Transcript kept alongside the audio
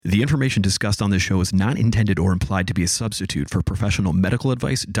The information discussed on this show is not intended or implied to be a substitute for professional medical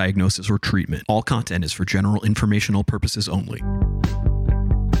advice, diagnosis, or treatment. All content is for general informational purposes only.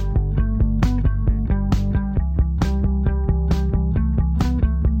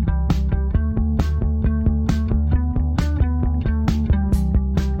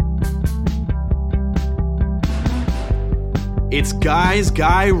 It's Guys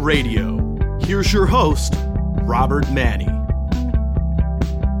Guy Radio. Here's your host, Robert Manny.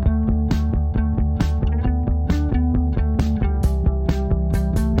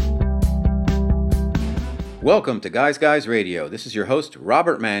 Welcome to Guys Guys Radio. This is your host,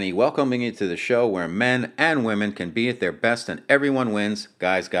 Robert Manny, welcoming you to the show where men and women can be at their best and everyone wins,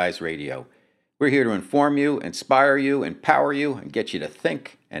 Guys Guys Radio. We're here to inform you, inspire you, empower you, and get you to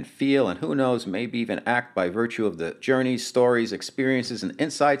think and feel, and who knows, maybe even act by virtue of the journeys, stories, experiences, and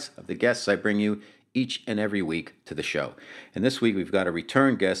insights of the guests I bring you each and every week to the show. And this week we've got a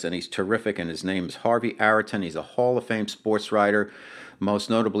return guest, and he's terrific, and his name is Harvey Araton. He's a Hall of Fame sports writer,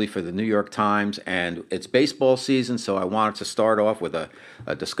 most notably for the New York Times, and it's baseball season, so I wanted to start off with a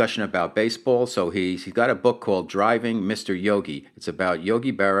discussion about baseball. So he's got a book called Driving Mr. Yogi. It's about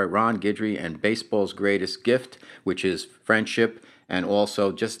Yogi Berra, Ron Guidry, and baseball's greatest gift, which is friendship, and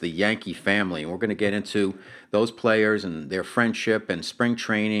also just the Yankee family. And we're going to get into those players and their friendship and spring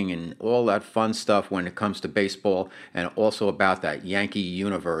training and all that fun stuff when it comes to baseball, and also about that Yankee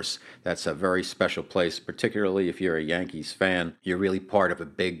universe. That's a very special place, particularly if you're a Yankees fan. You're really part of a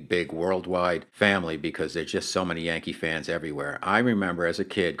big, big worldwide family because there's just so many Yankee fans everywhere. I remember as a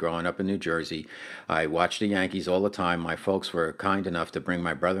kid growing up in New Jersey, I watched the Yankees all the time. My folks were kind enough to bring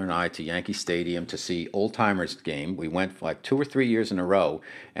my brother and I to Yankee Stadium to see Old Timers game. We went for like 2 or 3 years in a row,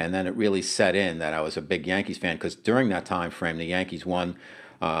 and then it really set in that I was a big Yankees fan because during that time frame, the Yankees won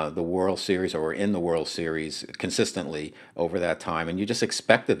the World Series, or were in the World Series consistently over that time, and you just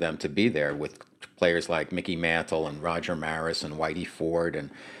expected them to be there with players like Mickey Mantle and Roger Maris and Whitey Ford and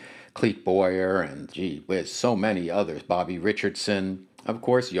Clete Boyer and with so many others, Bobby Richardson, of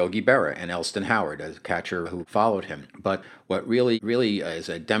course, Yogi Berra and Elston Howard, a catcher who followed him. But what really is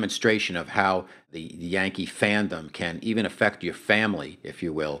a demonstration of how the Yankee fandom can even affect your family, if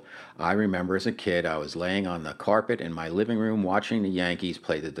you will. I remember as a kid, I was laying on the carpet in my living room watching the Yankees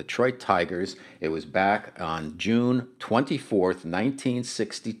play the Detroit Tigers. It was back on June 24th,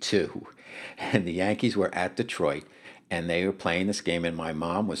 1962, and the Yankees were at Detroit. And they were playing this game, and my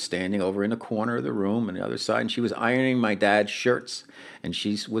mom was standing over in the corner of the room on the other side, and she was ironing my dad's shirts, and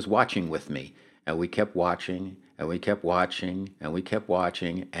she was watching with me. And we kept watching, and we kept watching, and we kept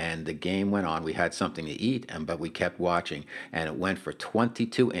watching, and the game went on. We had something to eat, but we kept watching, and it went for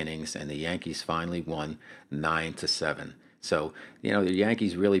 22 innings, and the Yankees finally won 9-7. So, the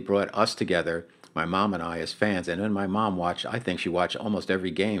Yankees really brought us together, my mom and I as fans. And then my mom I think she watched almost every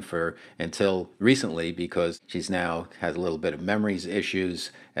game until recently, because she's now has a little bit of memories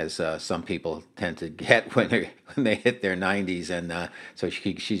issues, as some people tend to get when they hit their 90s, and so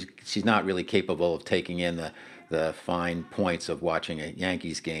she's not really capable of taking in the fine points of watching a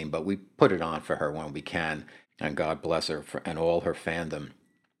Yankees game, but we put it on for her when we can, and God bless her and all her fandom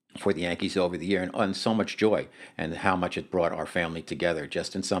for the Yankees over the year, and so much joy, and how much it brought our family together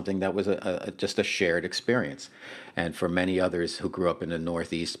just in something that was just a shared experience. And for many others who grew up in the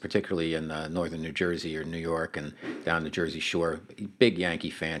Northeast, particularly in northern New Jersey or New York and down the Jersey Shore, big Yankee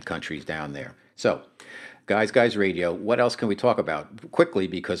fan countries down there. So, Guys Radio, what else can we talk about? Quickly,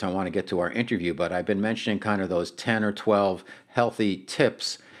 because I want to get to our interview, but I've been mentioning kind of those 10 or 12 healthy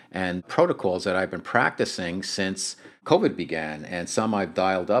tips and protocols that I've been practicing since COVID began, and some I've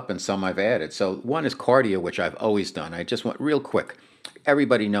dialed up and some I've added. So one is cardio, which I've always done. I just want real quick.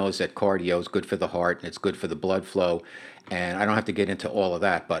 Everybody knows that cardio is good for the heart and it's good for the blood flow, and I don't have to get into all of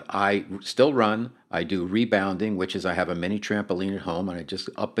that, but I still run. I do rebounding, which is I have a mini trampoline at home, and I just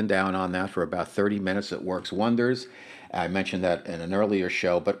up and down on that for about 30 minutes. It works wonders. I mentioned that in an earlier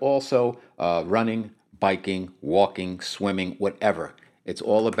show, but also running, biking, walking, swimming, whatever. It's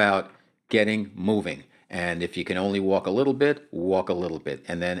all about getting moving. And if you can only walk a little bit,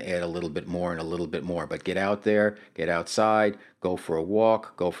 and then add a little bit more and a little bit more. But get out there, get outside, go for a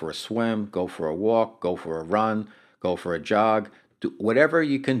walk, go for a swim, go for a walk, go for a run, go for a jog. Whatever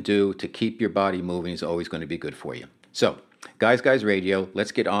you can do to keep your body moving is always going to be good for you. So, Guys Radio,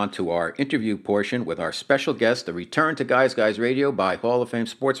 let's get on to our interview portion with our special guest, the return to Guys Radio by Hall of Fame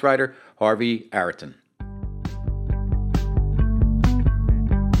sports writer Harvey Araton.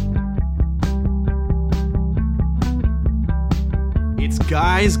 It's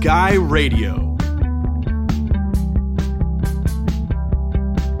Guys Guy Radio.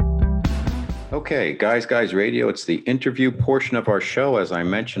 Okay, Guys Radio, it's the interview portion of our show. As I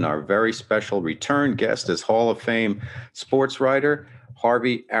mentioned, our very special return guest is Hall of Fame sports writer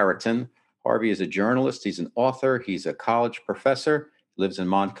Harvey Araton. Harvey is a journalist, he's an author, he's a college professor, lives in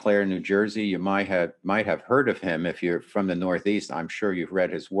Montclair, New Jersey. You might have heard of him if you're from the Northeast. I'm sure you've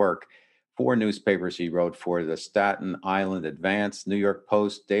read his work. 4 newspapers he wrote for: the Staten Island Advance, New York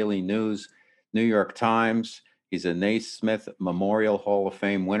Post, Daily News, New York Times. He's a Naismith Memorial Hall of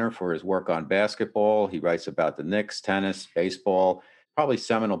Fame winner for his work on basketball. He writes about the Knicks, tennis, baseball. Probably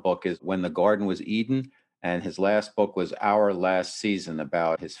seminal book is When the Garden Was Eden, and his last book was Our Last Season,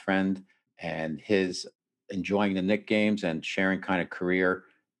 about his friend and his enjoying the Knick games and sharing kind of career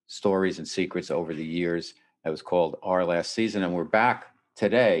stories and secrets over the years. It was called Our Last Season, and we're back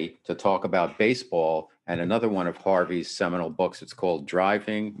today to talk about baseball and another one of Harvey's seminal books. It's called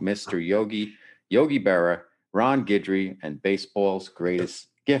Driving Mr. Yogi, Yogi Berra, Ron Guidry, and Baseball's Greatest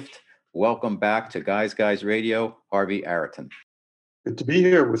Gift. Welcome back to Guys Radio, Harvey Araton. Good to be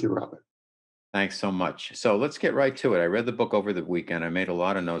here with you, Robert. Thanks so much. So let's get right to it. I read the book over the weekend. I made a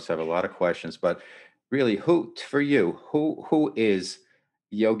lot of notes, I have a lot of questions, but really, who is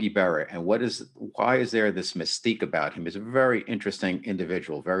Yogi Berra, and why is there this mystique about him? He's a very interesting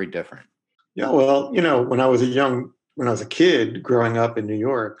individual, very different. Yeah, well, when I was a kid growing up in New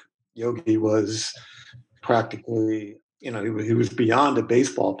York, Yogi was practically, he was beyond a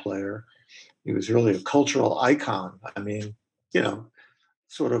baseball player. He was really a cultural icon. I mean,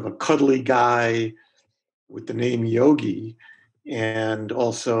 sort of a cuddly guy with the name Yogi, and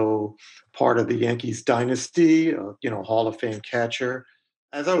also part of the Yankees dynasty, Hall of Fame catcher.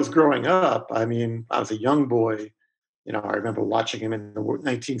 As I was growing up, I was a young boy. I remember watching him in the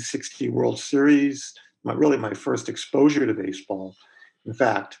 1960 World Series, my first exposure to baseball. In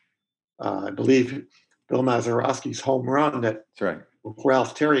fact, I believe Bill Mazeroski's home run that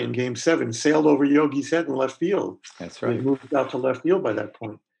Ralph Terry in Game 7 sailed over Yogi's head in left field. That's right. He moved out to left field by that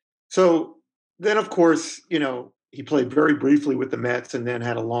point. So then, of course, he played very briefly with the Mets and then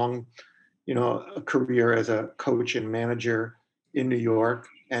had a long, a career as a coach and manager in New York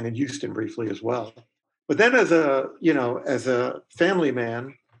and in Houston briefly as well. But then as a family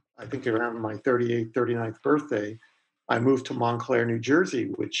man, I think around my 38th, 39th birthday, I moved to Montclair, New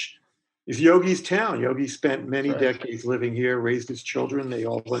Jersey, which is Yogi's town. Yogi spent many decades living here, raised his children. They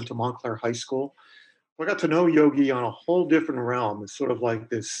all went to Montclair High School. I got to know Yogi on a whole different realm. It's sort of like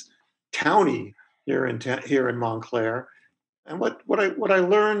this townie here in Montclair. And what I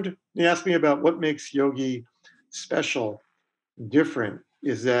learned, he asked me about what makes Yogi special, different,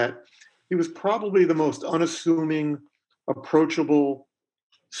 is that he was probably the most unassuming, approachable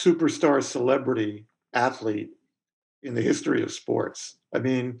superstar celebrity athlete in the history of sports.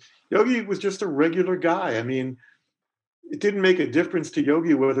 Yogi was just a regular guy. It didn't make a difference to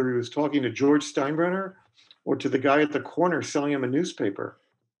Yogi whether he was talking to George Steinbrenner or to the guy at the corner selling him a newspaper.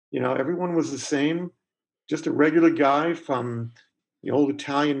 Everyone was the same, just a regular guy from the old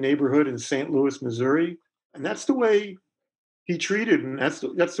Italian neighborhood in St. Louis, Missouri. And that's the way he treated, and that's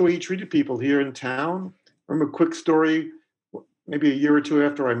the way he treated people here in town. I remember a quick story, maybe a year or two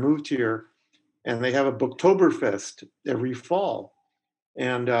after I moved here, and they have a Booktoberfest every fall.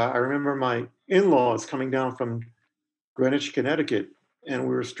 And I remember my in-laws coming down from Greenwich, Connecticut, and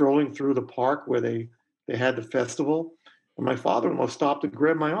we were strolling through the park where they had the festival. And my father-in-law stopped and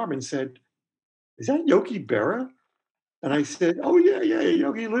grabbed my arm and said, "Is that Yogi Berra?" And I said, "Oh, yeah,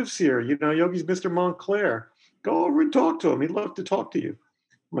 Yogi lives here. Yogi's Mr. Montclair. Go over and talk to him. He'd love to talk to you."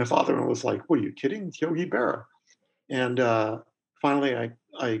 My father-in-law was like, "What, are you kidding? It's Yogi Berra." And finally,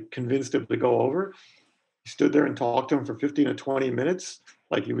 I convinced him to go over. He stood there and talked to him for 15 to 20 minutes,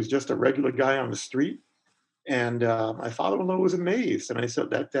 like he was just a regular guy on the street. And my father-in-law was amazed. And I said,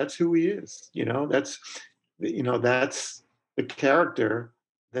 that's who he is. That's the character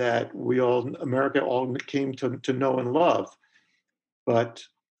that America all came to know and love. But,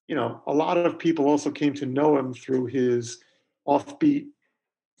 a lot of people also came to know him through his offbeat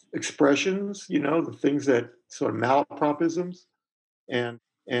expressions, the things that sort of malapropisms, and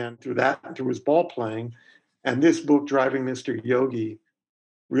through his ball playing. And this book, Driving Mr. Yogi,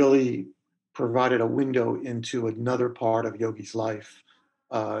 really provided a window into another part of Yogi's life,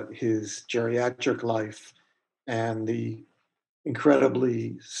 his geriatric life, and the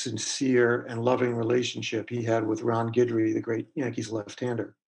incredibly sincere and loving relationship he had with Ron Guidry, the great Yankees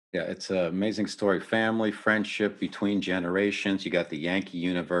left-hander. Yeah, it's an amazing story. Family, friendship between generations. You got the Yankee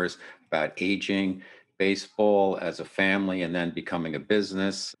universe about aging, baseball as a family and then becoming a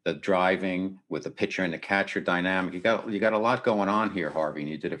business, the driving with the pitcher and the catcher dynamic. You got a lot going on here, Harvey, and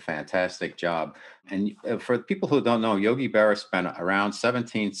you did a fantastic job. And for people who don't know, Yogi Berra spent around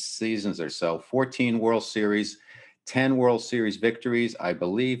 17 seasons or so, 14 World Series, 10 World Series victories. I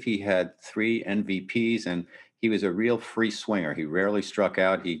believe he had 3 MVPs, and he was a real free swinger. He rarely struck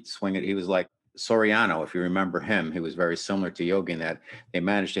out. He'd swing it. He was like Soriano, if you remember him. He was very similar to Yogi in that they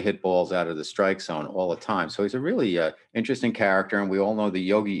managed to hit balls out of the strike zone all the time. So he's a really interesting character, and we all know the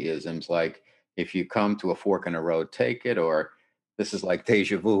Yogi isms, like if you come to a fork in the road, take it, or this is like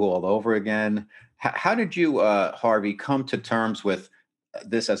deja vu all over again. How did you, Harvey, come to terms with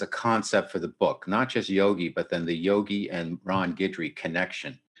this as a concept for the book? Not just Yogi, but then the Yogi and Ron Guidry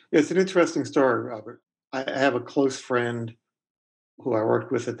connection. It's an interesting story, Robert. I have a close friend who I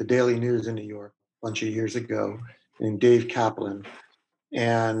worked with at the Daily News in New York a bunch of years ago, named Dave Kaplan.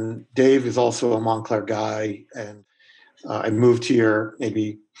 And Dave is also a Montclair guy. And I moved here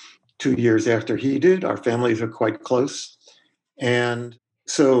maybe 2 years after he did. Our families are quite close. And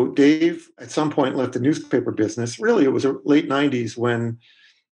so Dave, at some point, left the newspaper business. Really, it was the late 90s when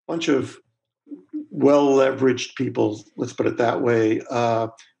a bunch of well-leveraged people, let's put it that way,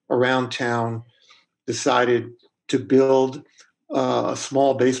 around town decided to build a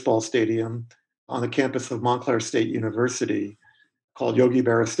small baseball stadium on the campus of Montclair State University called Yogi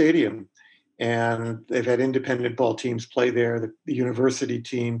Berra Stadium. And they've had independent ball teams play there, the university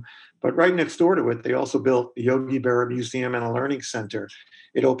team. But right next door to it, they also built the Yogi Berra Museum and a Learning Center.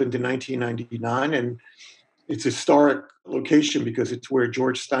 It opened in 1999, and it's a historic location because it's where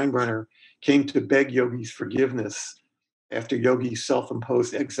George Steinbrenner came to beg Yogi's forgiveness after Yogi's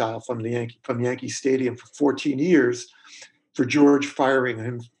self-imposed exile from Yankee Stadium for 14 years, for George firing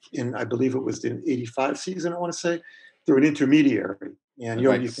him in, I believe it was the 85 season, I want to say, through an intermediary. And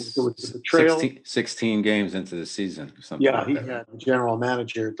Yogi, Like it was a betrayal. 16 games into the season or something. Yeah, he had the general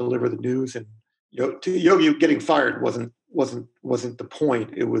manager deliver the news, and Yogi getting fired wasn't the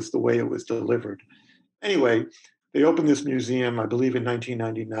point. It was the way it was delivered. Anyway, they opened this museum, I believe, in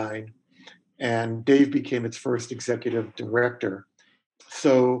 1999, and Dave became its first executive director.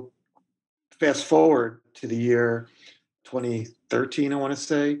 So fast forward to the year 2013, I want to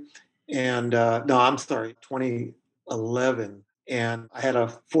say. And no, I'm sorry, 2011. And I had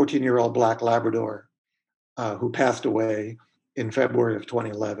a 14-year-old black Labrador who passed away in February of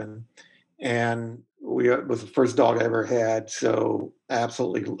 2011. And it was the first dog I ever had. So I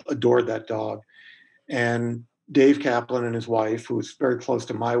absolutely adored that dog. And Dave Kaplan and his wife, who was very close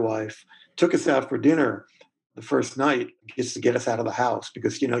to my wife, took us out for dinner the first night just to get us out of the house,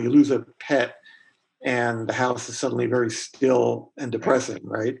 because, you lose a pet and the house is suddenly very still and depressing,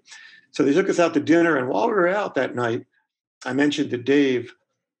 right? So they took us out to dinner. And while we were out that night, I mentioned to Dave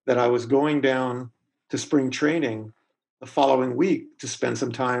that I was going down to spring training the following week to spend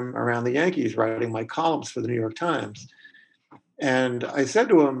some time around the Yankees writing my columns for the New York Times. And I said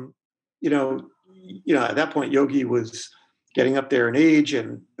to him, at that point, Yogi was getting up there in age,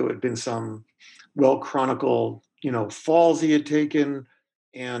 and there had been some well-chronicled, falls he had taken.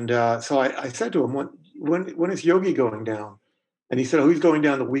 And so I said to him, when is Yogi going down? And he said, he's going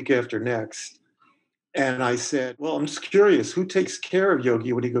down the week after next. And I said, well, I'm just curious, who takes care of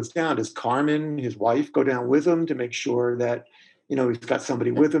Yogi when he goes down? Does Carmen, his wife, go down with him to make sure that, he's got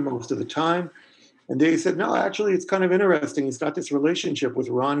somebody with him most of the time? And they said, no, actually, it's kind of interesting. He's got this relationship with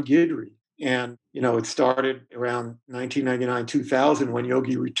Ron Guidry. And, it started around 1999, 2000, when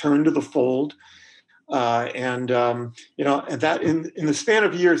Yogi returned to the fold. And that in the span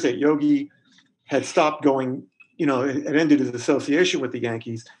of years that Yogi had stopped going, it ended his association with the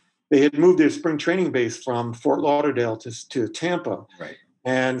Yankees. They had moved their spring training base from Fort Lauderdale to Tampa. Right.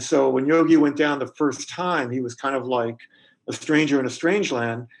 And so when Yogi went down the first time, he was kind of like a stranger in a strange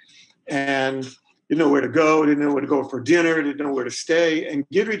land, and didn't know where to go, didn't know where to go for dinner, didn't know where to stay. And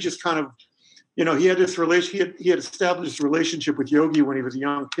Guidry just kind of, he had this he had established this relationship with Yogi when he was a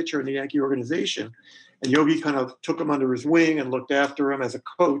young pitcher in the Yankee organization. And Yogi kind of took him under his wing and looked after him as a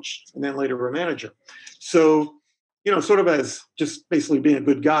coach and then later a manager. So, sort of as just basically being a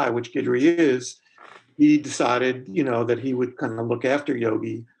good guy, which Guidry is, he decided, that he would kind of look after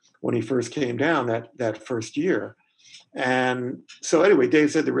Yogi when he first came down that first year. And so anyway,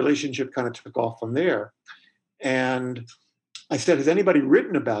 Dave said the relationship kind of took off from there. And I said, has anybody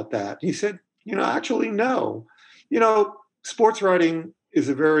written about that? He said, actually, no. Sports writing is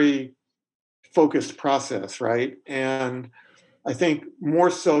a very focused process, right? And I think more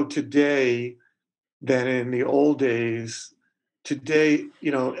so today than in the old days. Today,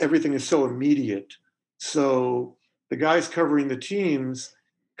 everything is so immediate. So the guys covering the teams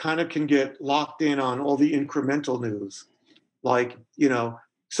kind of can get locked in on all the incremental news. Like, you know,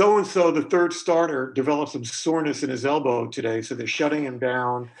 so-and-so, the third starter, developed some soreness in his elbow today, so they're shutting him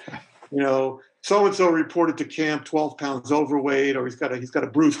down. You know, so-and-so reported to camp 12 pounds overweight, or he's got a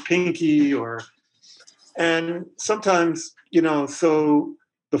bruised pinky, and sometimes, you know, so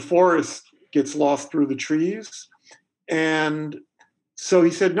the forest gets lost through the trees. And so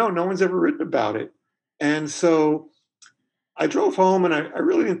he said, no one's ever written about it. And so I drove home and I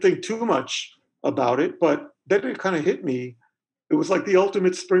really didn't think too much about it, but then it kind of hit me. It was like the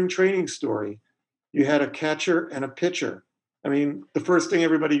ultimate spring training story. You had a catcher and a pitcher. I mean, the first thing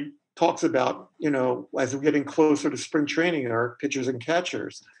everybody talks about, you know, as we're getting closer to spring training are pitchers and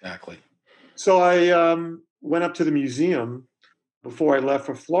catchers. Exactly. So I went up to the museum before I left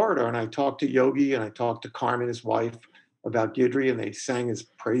for Florida, and I talked to Yogi and I talked to Carmen, his wife, about Guidry, and they sang his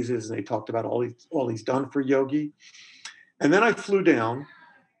praises and they talked about all he's done for Yogi. And then I flew down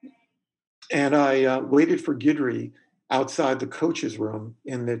and I waited for Guidry outside the coach's room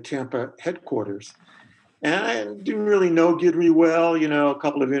in the Tampa headquarters. And I didn't really know Guidry well, you know, a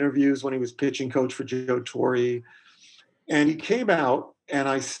couple of interviews when he was pitching coach for Joe Torre. And he came out and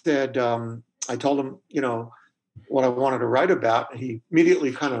I said, I told him, you know, what I wanted to write about. And he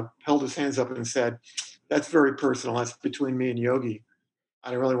immediately kind of held his hands up and said, that's very personal. That's between me and Yogi. I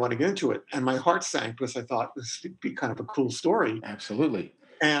didn't really want to get into it. And my heart sank because I thought this would be kind of a cool story. Absolutely.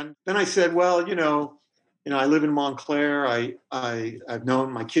 And then I said, well, you know, I live in Montclair. I've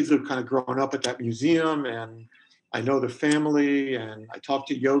known my kids have kind of grown up at that museum, and I know the family. And I talked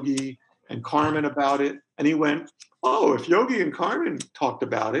to Yogi and Carmen about it. And he went, oh, if Yogi and Carmen talked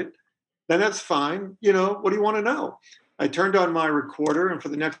about it, then that's fine. You know, what do you want to know? I turned on my recorder, and for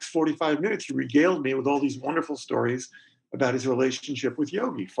the next 45 minutes, he regaled me with all these wonderful stories about his relationship with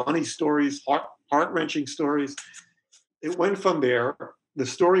Yogi. Funny stories, heart-wrenching stories. It went from there. The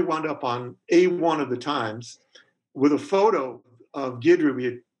story wound up on A1 of the Times with a photo of Guidry. We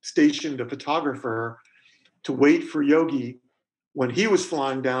had stationed a photographer to wait for Yogi when he was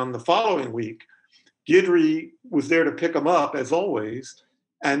flying down the following week. Guidry was there to pick him up, as always,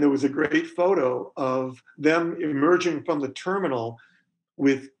 and there was a great photo of them emerging from the terminal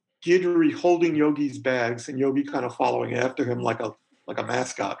with Guidry holding Yogi's bags and Yogi kind of following after him like a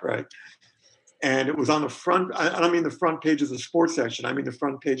mascot, right? And it was on the front, I don't mean the front page of the sports section, I mean the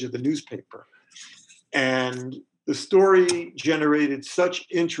front page of the newspaper. And the story generated such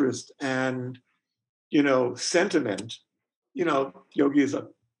interest and, you know, sentiment. You know, Yogi is a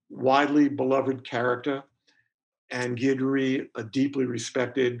widely beloved character, and Guidry, a deeply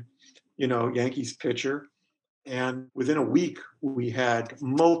respected, you know, Yankees pitcher. And within a week, we had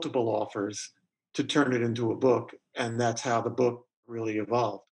multiple offers to turn it into a book. And that's how the book really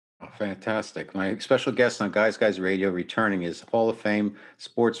evolved. Oh, fantastic. My special guest on Guys Radio returning is Hall of Fame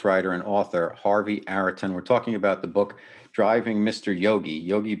sports writer and author Harvey Araton. We're talking about the book Driving Mr. Yogi,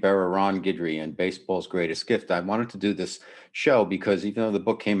 Yogi Berra, Ron Guidry, and Baseball's Greatest Gift. I wanted to do this show because even though the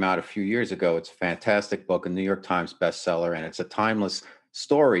book came out a few years ago, it's a fantastic book, a New York Times bestseller, and it's a timeless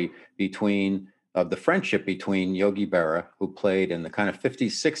story of the friendship between Yogi Berra, who played in the kind of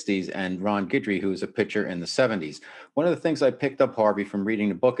 50s, 60s, and Ron Guidry, who was a pitcher in the 70s. One of the things I picked up, Harvey, from reading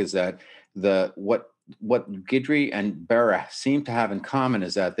the book is that what Guidry and Berra seem to have in common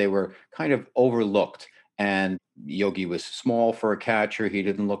is that they were kind of overlooked. And Yogi was small for a catcher. He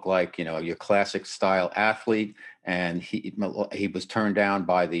didn't look like, you know, your classic style athlete. And he was turned down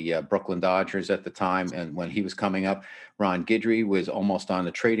by the Brooklyn Dodgers at the time. And when he was coming up, Ron Guidry was almost on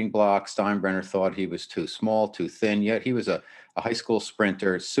the trading block. Steinbrenner thought he was too small, too thin. Yet he was a high school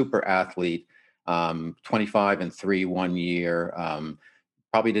sprinter, super athlete, 25-3 1 year.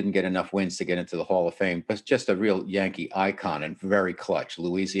 Probably didn't get enough wins to get into the Hall of Fame, but just a real Yankee icon and very clutch.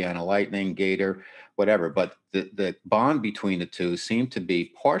 Louisiana Lightning, Gator, whatever. But the bond between the two seemed to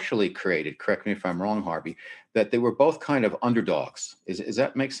be partially created, correct me if I'm wrong, Harvey, that they were both kind of underdogs. Is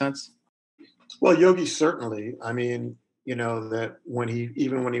that make sense? Well, Yogi certainly. I mean, you know, that when he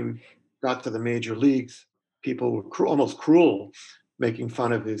got to the major leagues, people were almost cruel, making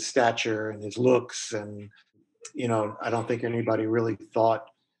fun of his stature and his looks. And, you know, I don't think anybody really thought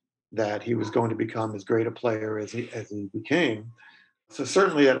that he was going to become as great a player as he became. So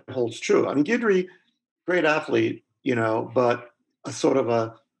certainly that holds true. I mean, Guidry, great athlete, you know, but a sort of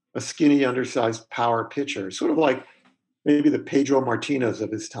a skinny, undersized power pitcher, sort of like maybe the Pedro Martinez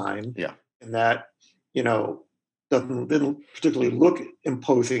of his time. Yeah. And that, you know, didn't particularly look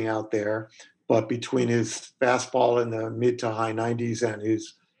imposing out there, but between his fastball in the mid to high 90s and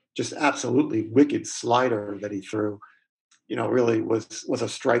his just absolutely wicked slider that he threw, really was a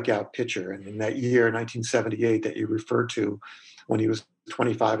strikeout pitcher. And in that year, 1978, that you referred to, when he was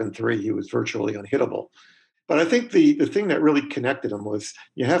 25-3, he was virtually unhittable. But I think the thing that really connected him was,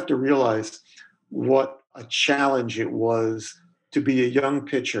 you have to realize what a challenge it was to be a young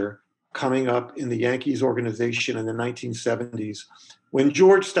pitcher coming up in the Yankees organization in the 1970s, when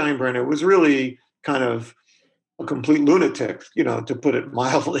George Steinbrenner was really kind of a complete lunatic, to put it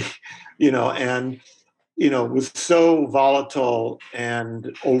mildly, and was so volatile and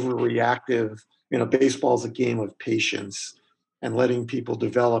overreactive. Baseball's a game of patience and letting people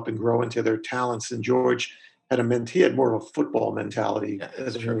develop and grow into their talents. And George he had more of a football mentality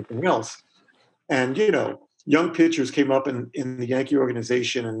than anything else. And, young pitchers came up in the Yankee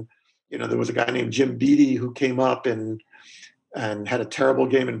organization, and, there was a guy named Jim Beattie who came up and had a terrible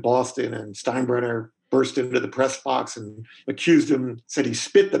game in Boston, and Steinbrenner burst into the press box and accused him, said he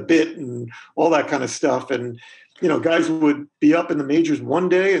spit the bit and all that kind of stuff. And, guys would be up in the majors one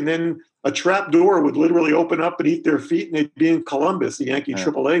day, and then a trap door would literally open up beneath their feet, and they'd be in Columbus, the Yankee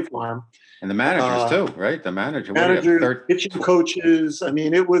AAA farm. And the managers too, right? The managers, pitching coaches. I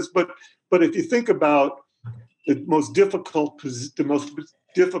mean, it was, but if you think about the most difficult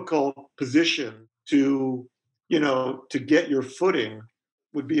position to get your footing,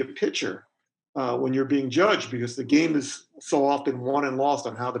 would be a pitcher when you're being judged, because the game is so often won and lost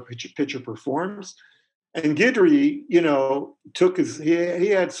on how the pitcher performs. And Guidry, he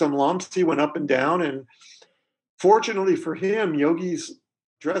had some lumps. He went up and down, and fortunately for him, Yogi's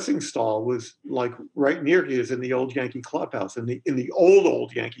dressing stall was like right near his in the old Yankee clubhouse, in the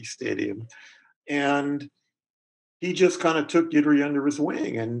old Yankee Stadium. And he just kind of took Guidry under his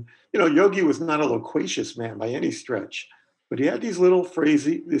wing. And, Yogi was not a loquacious man by any stretch, but he had these little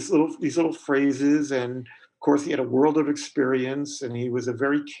phrases. And of course he had a world of experience, and he was a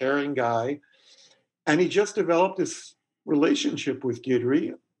very caring guy. And he just developed this relationship with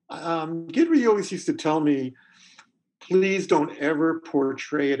Guidry. Guidry always used to tell me, please don't ever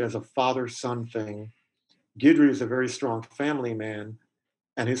portray it as a father-son thing. Guidry is a very strong family man,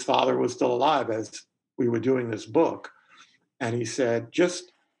 and his father was still alive as we were doing this book. And he said,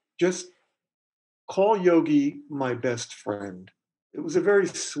 just call Yogi my best friend. It was a very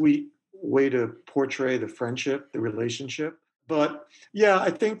sweet way to portray the friendship, the relationship. But yeah, I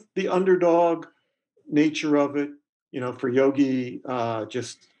think the underdog nature of it, for Yogi,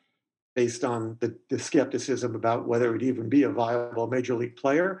 just based on the skepticism about whether it would even be a viable major league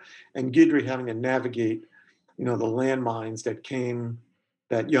player, and Guidry having to navigate, the landmines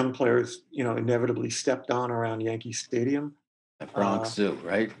that young players, inevitably stepped on around Yankee Stadium. The Bronx Zoo,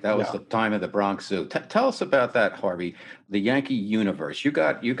 right? That was the time of the Bronx Zoo. Tell us about that, Harvey. The Yankee universe. You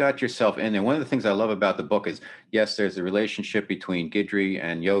got yourself in there. One of the things I love about the book is, yes, there's a relationship between Guidry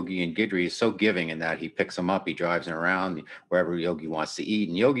and Yogi, and Guidry is so giving in that he picks him up, he drives him around wherever Yogi wants to eat,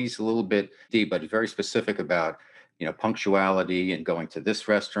 and Yogi's a little bit deep, but very specific about punctuality and going to this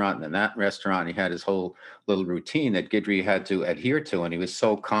restaurant and then that restaurant. He had his whole little routine that Guidry had to adhere to, and he was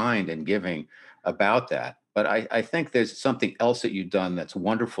so kind and giving about that. But I think there's something else that you've done that's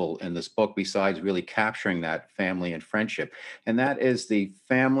wonderful in this book, besides really capturing that family and friendship. And that is the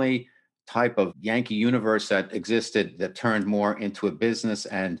family type of Yankee universe that existed that turned more into a business.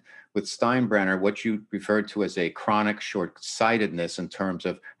 And with Steinbrenner, what you referred to as a chronic short-sightedness in terms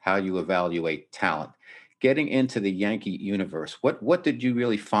of how you evaluate talent. Getting into the Yankee universe, what did you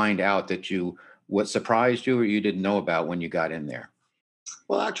really find out what surprised you or you didn't know about when you got in there?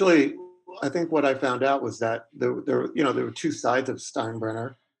 Well, actually, I think what I found out was that there were two sides of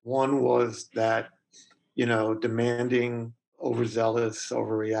Steinbrenner. One was that, demanding, overzealous,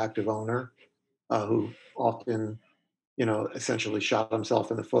 overreactive owner who often, essentially shot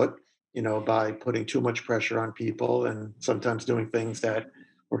himself in the foot, by putting too much pressure on people and sometimes doing things that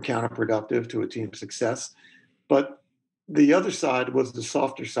were counterproductive to a team's success. But the other side was the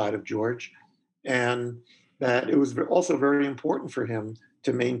softer side of George, and that it was also very important for him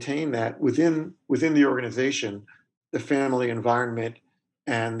to maintain that within the organization, the family environment,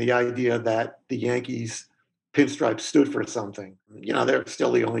 and the idea that the Yankees pinstripes stood for something. They're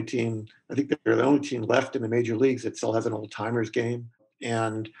still the only team. I think they're the only team left in the major leagues that still has an old timers game,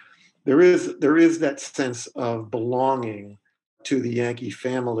 and there is that sense of belonging to the Yankee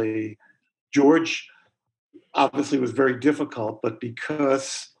family. George obviously was very difficult, but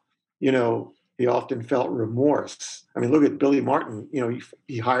because he often felt remorse. I mean, look at Billy Martin.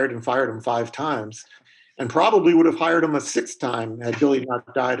 He hired and fired him 5 times, and probably would have hired him a 6th time had Billy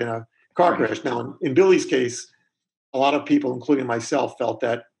not died in a car crash. Now, in Billy's case, a lot of people, including myself, felt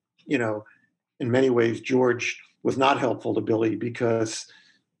that, in many ways, George was not helpful to Billy because,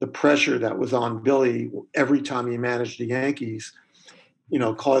 the pressure that was on Billy every time he managed the Yankees,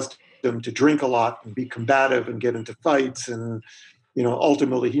 caused him to drink a lot and be combative and get into fights. And,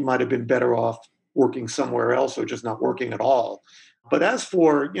 ultimately he might have been better off working somewhere else or just not working at all. But as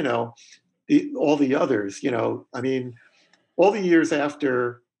for, all the others, all the years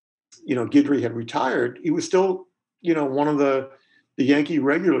after, Guidry had retired, he was still, one of the Yankee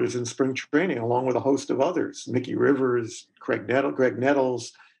regulars in spring training, along with a host of others, Mickey Rivers, Greg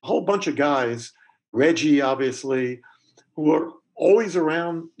Nettles, a whole bunch of guys, Reggie, obviously, who were always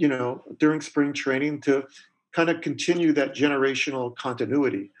around, during spring training to kind of continue that generational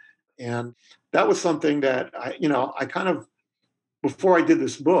continuity. And that was something that I kind of, before I did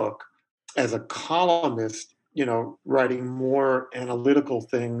this book, as a columnist, writing more analytical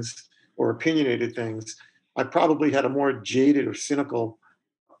things or opinionated things, I probably had a more jaded or cynical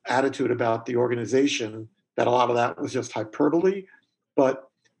attitude about the organization, that a lot of that was just hyperbole. But,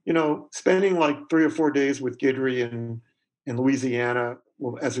 spending like 3 or 4 days with Guidry in Louisiana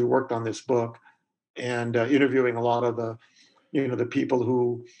as we worked on this book, and interviewing a lot of the people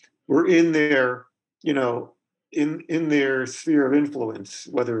who were in their, in their sphere of influence,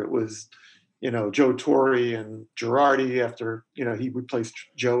 whether it was, Joe Torre and Girardi after, he replaced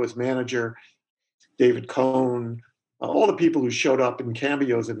Joe as manager, David Cohn, all the people who showed up in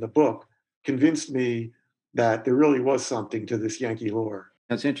cameos in the book convinced me that there really was something to this Yankee lore.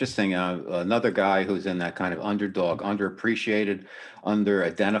 That's interesting. Another guy who's in that kind of underdog, underappreciated,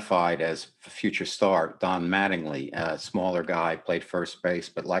 under-identified as a future star, Don Mattingly, a smaller guy, played first base,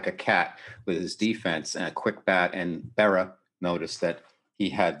 but like a cat with his defense and a quick bat. And Berra noticed that he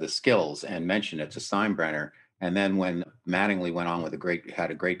had the skills and mentioned it to Steinbrenner. And then when Mattingly went on with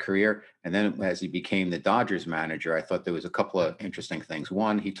had a great career, and then as he became the Dodgers manager, I thought there was a couple of interesting things.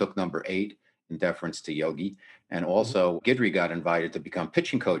 One, he took number 8 in deference to Yogi. And also Guidry got invited to become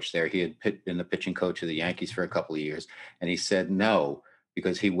pitching coach there. He had been the pitching coach of the Yankees for a couple of years. And he said no,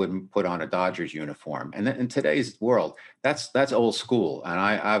 because he wouldn't put on a Dodgers uniform. And in today's world, that's old school. And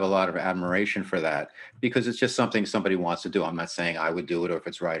I have a lot of admiration for that, because it's just something somebody wants to do. I'm not saying I would do it or if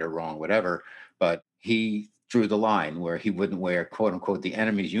it's right or wrong, whatever, but he drew the line where he wouldn't wear, quote unquote, the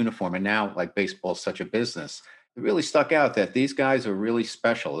enemy's uniform. And now, like, baseball's such a business, it really stuck out that these guys are really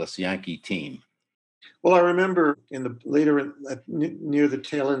special, this Yankee team. Well, I remember near the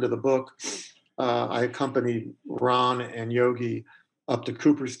tail end of the book, I accompanied Ron and Yogi up to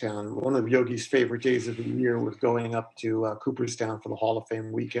Cooperstown. One of Yogi's favorite days of the year was going up to Cooperstown for the Hall of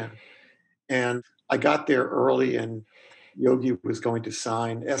Fame weekend. And I got there early, and Yogi was going to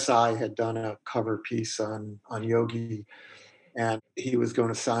sign. SI had done a cover piece on Yogi, and he was going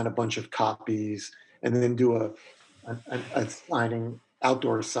to sign a bunch of copies and then do a signing,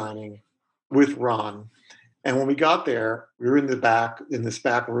 outdoor signing with Ron. And when we got there, we were in this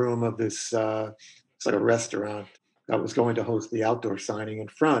back room of this, it's like a restaurant that was going to host the outdoor signing in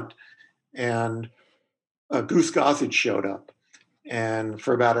front. And Goose Gossage showed up. And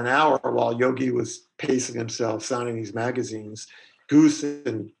for about an hour, while Yogi was pacing himself, signing these magazines, Goose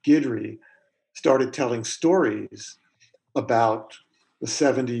and Guidry started telling stories about the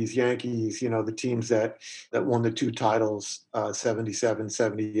 70s Yankees, the teams that won the 2 titles, 77,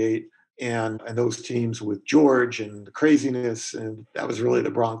 78. And those teams with George and the craziness, and that was really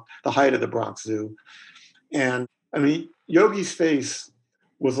the height of the Bronx Zoo. And I mean, Yogi's face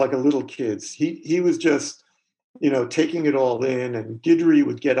was like a little kid's. He was just, taking it all in. And Guidry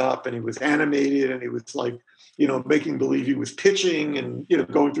would get up and he was animated and he was like, making believe he was pitching and,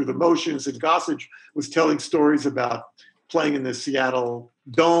 going through the motions. And Gossage was telling stories about playing in the Seattle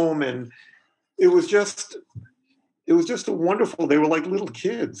Dome. And it was just a wonderful, they were like little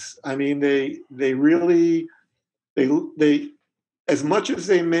kids. I mean, they really, as much as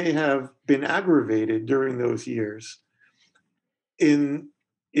they may have been aggravated during those years, in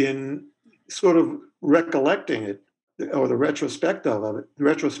sort of recollecting it, or the retrospective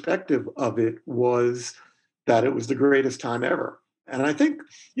of it was that it was the greatest time ever. And I think,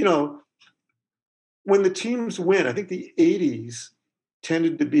 when the teams win, I think the 80s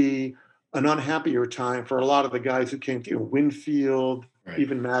tended to be an unhappier time for a lot of the guys who came to Winfield, right,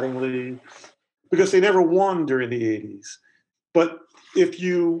 even Mattingly, because they never won during the 80s. But if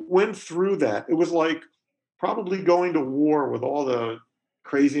you went through that, it was like probably going to war with all the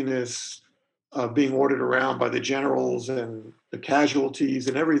craziness of being ordered around by the generals and the casualties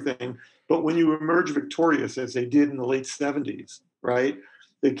and everything. But when you emerge victorious, as they did in the late 70s, right,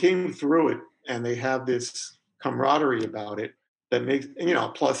 they came through it and they have this camaraderie about it that makes,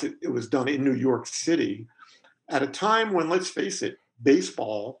 plus it was done in New York City at a time when, let's face it,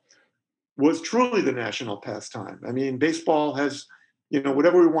 baseball was truly the national pastime. I mean, baseball has,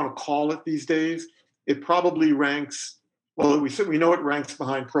 whatever we want to call it these days, it probably ranks, well, we know it ranks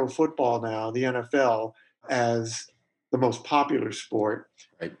behind pro football now, the NFL, as the most popular sport,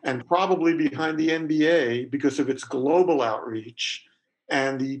 Right. and probably behind the NBA because of its global outreach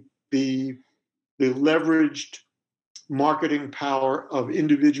and the leveraged marketing power of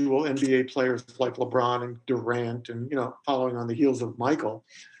individual NBA players like LeBron and Durant and, following on the heels of Michael.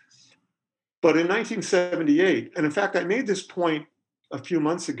 But in 1978, and in fact, I made this point a few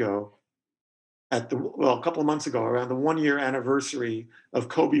months ago a couple of months ago, around the 1-year anniversary of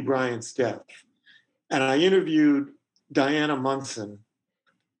Kobe Bryant's death. And I interviewed Diana Munson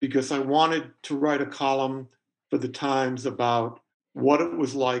because I wanted to write a column for the Times about what it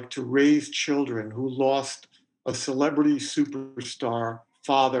was like to raise children who lost a celebrity superstar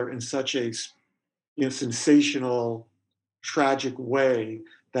father in such a sensational, tragic way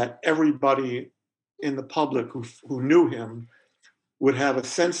that everybody in the public who knew him would have a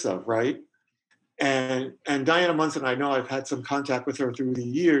sense of, right? And Diana Munson, I know I've had some contact with her through the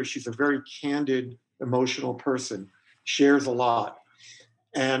years. She's a very candid, emotional person, shares a lot.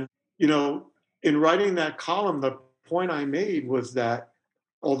 And, in writing that column, the point I made was that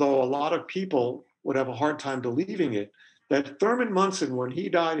although a lot of people would have a hard time believing it, that Thurman Munson, when he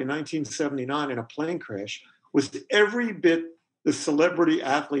died in 1979 in a plane crash, was every bit the celebrity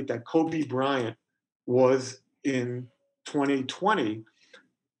athlete that Kobe Bryant was in 2020.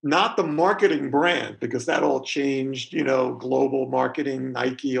 Not the marketing brand, because that all changed, global marketing,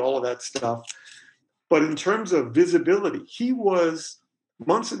 Nike, all of that stuff. But in terms of visibility,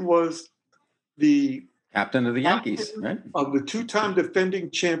 Munson was the Captain of the Yankees, right? Of the 2-time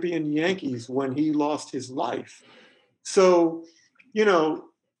defending champion Yankees when he lost his life. So,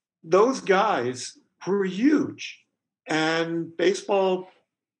 those guys were huge. And baseball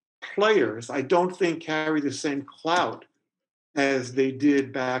players, I don't think, carry the same clout as they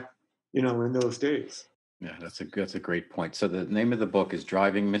did back, in those days. Yeah, that's a great point. So the name of the book is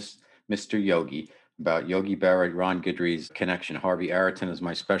Driving Mr. Yogi, about Yogi Berra, Ron Guidry's connection. Harvey Araton is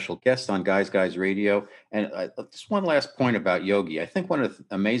my special guest on Guys Radio. And just one last point about Yogi. I think one of the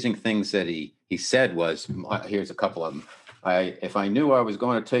amazing things that he said was, here's a couple of them. I knew I was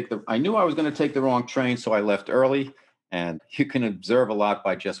going to take the wrong train, so I left early. And you can observe a lot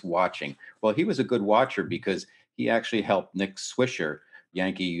by just watching. Well, he was a good watcher because he actually helped Nick Swisher,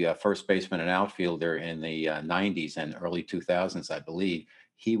 Yankee first baseman and outfielder in the 90s and early 2000s, I believe.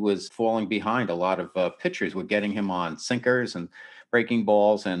 He was falling behind. A lot of pitchers were getting him on sinkers and breaking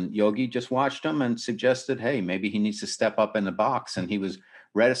balls, and Yogi just watched him and suggested, hey, maybe he needs to step up in the box. And he was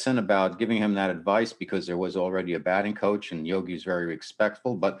reticent about giving him that advice because there was already a batting coach, and Yogi was very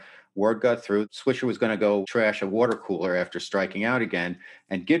respectful. But word got through. Swisher was going to go trash a water cooler after striking out again,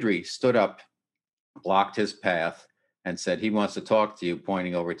 and Guidry stood up, blocked his path, and said he wants to talk to you,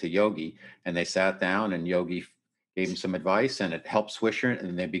 pointing over to Yogi. And they sat down, and Yogi gave him some advice, and it helped Swisher,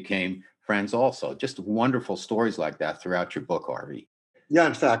 and they became friends also. Just wonderful stories like that throughout your book, Harvey. Yeah,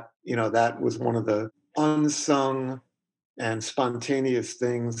 in fact, that was one of the unsung and spontaneous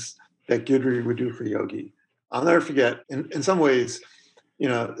things that Guidry would do for Yogi. I'll never forget, in some ways,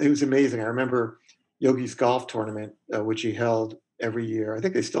 it was amazing. I remember Yogi's golf tournament, which he held every year. I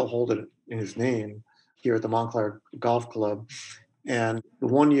think they still hold it in his name here at the Montclair Golf Club. And the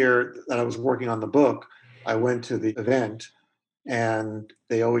one year that I was working on the book, I went to the event, and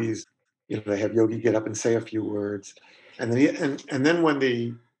they always, they have Yogi get up and say a few words. And then when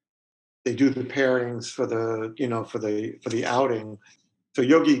they do the pairings for the outing, so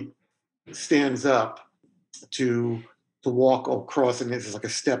Yogi stands up to walk across, and it's like a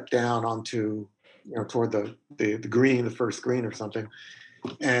step down onto, toward the green, the first green or something.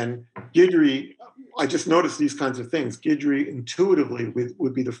 And Guidry, I just noticed these kinds of things. Guidry intuitively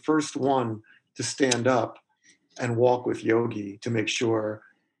would be the first one to stand up and walk with Yogi to make sure,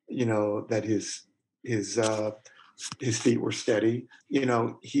 that his feet were steady.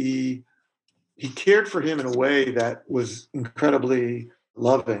 He cared for him in a way that was incredibly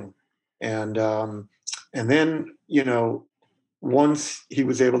loving. And then, once he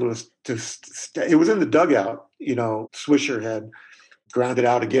was able to stay, it was in the dugout, Swisher had grounded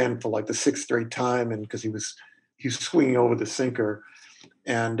out again for like the 6th straight time. And because he was swinging over the sinker.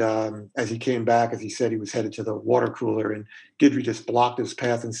 And as he came back, as he said, he was headed to the water cooler, and Guidry just blocked his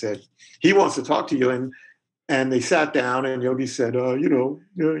path and said, he wants to talk to you. And they sat down, and Yogi said,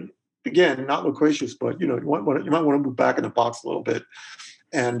 again, not loquacious, but, you might want to move back in the box a little bit.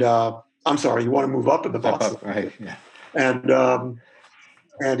 And I'm sorry, you want to move up in the box. Right. Yeah.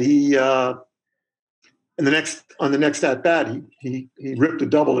 And he, on the next at bat, he ripped a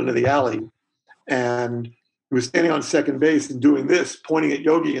double into the alley. And he was standing on second base and doing this, pointing at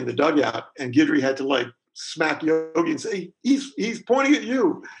Yogi in the dugout, and Guidry had to like smack Yogi and say, he's pointing at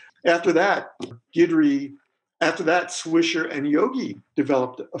you. After that, Swisher and Yogi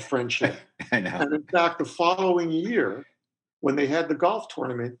developed a friendship. I know. And in fact, the following year, when they had the golf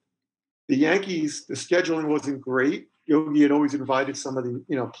tournament, the Yankees, the scheduling wasn't great. Yogi had always invited some of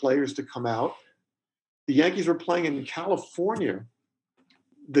the players to come out. The Yankees were playing in California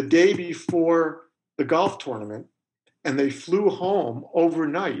the day before the golf tournament, and they flew home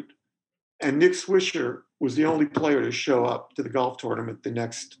overnight. And Nick Swisher was the only player to show up to the golf tournament the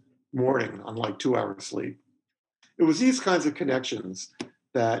next morning on like 2 hours sleep. It was these kinds of connections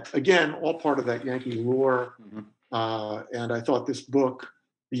that, again, all part of that Yankee lore. And I thought this book,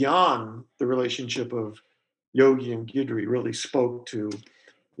 beyond the relationship of Yogi and Guidry, really spoke to,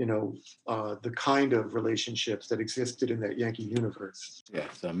 the kind of relationships that existed in that Yankee universe. Yeah,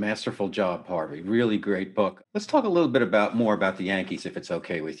 it's a masterful job, Harvey. Really great book. Let's talk a little bit more about the Yankees, if it's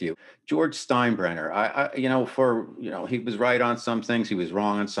okay with you. George Steinbrenner, he was right on some things, he was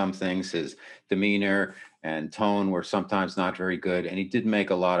wrong on some things. His demeanor and tone were sometimes not very good, and he did make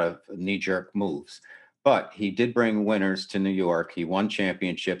a lot of knee-jerk moves. But he did bring winners to New York. He won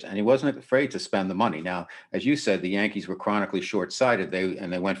championships, and he wasn't afraid to spend the money. Now, as you said, the Yankees were chronically short-sighted.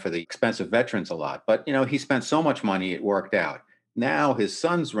 They went for the expensive veterans a lot. But, he spent so much money, it worked out. Now his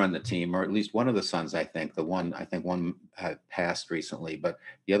sons run the team, or at least one of the sons, I think. One had passed recently, but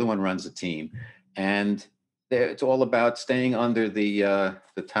the other one runs the team. And it's all about staying under the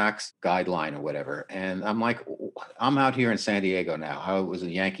tax guideline or whatever. And I'm like, I'm out here in San Diego now. I was a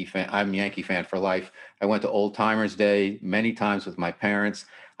Yankee fan. I'm a Yankee fan for life. I went to Old Timers Day many times with my parents.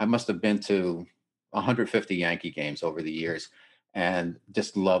 I must have been to 150 Yankee games over the years and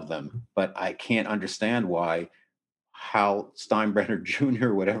just love them. But I can't understand why Hal Steinbrenner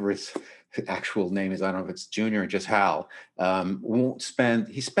Jr., whatever his actual name is, I don't know if it's Junior or just Hal, won't spend.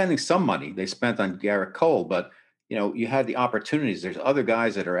 He's spending some money. They spent on Garrett Cole, but you had the opportunities. There's other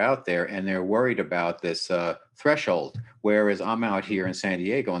guys that are out there, and they're worried about this threshold. Whereas I'm out here in San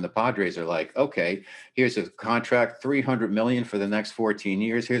Diego, and the Padres are like, okay, here's a contract, $300 million for the next 14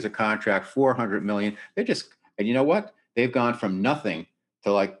 years. Here's a contract, $400 million. And you know what? They've gone from nothing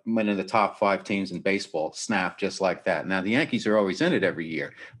to like winning the top 5 teams in baseball, snap, just like that. Now, the Yankees are always in it every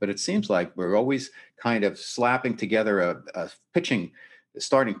year, but it seems like we're always kind of slapping together a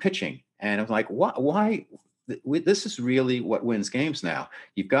starting pitching. And I'm like, why? This is really what wins games now.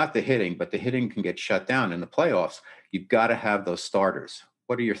 You've got the hitting, but the hitting can get shut down in the playoffs. You've got to have those starters.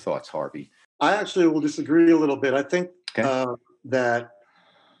 What are your thoughts, Harvey? I actually will disagree a little bit. I think that,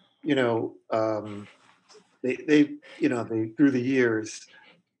 they through the years,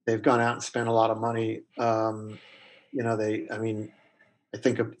 they've gone out and spent a lot of money. I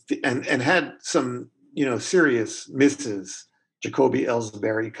think and had some, serious misses. Jacoby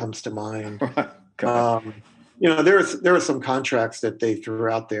Ellsbury comes to mind. There are some contracts that they threw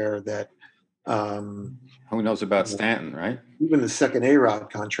out there that. Who knows about Stanton, right? Even the second A-Rod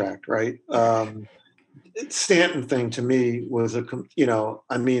contract, right? Stanton thing to me was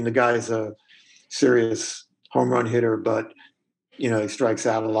the guy's a serious home run hitter, but he strikes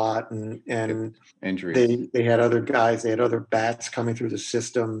out a lot, and injuries. They had other guys, they had other bats coming through the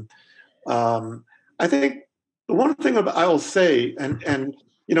system. I think the one thing I will say, and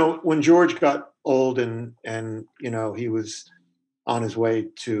when George got old and he was on his way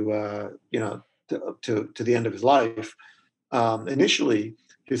to the end of his life, initially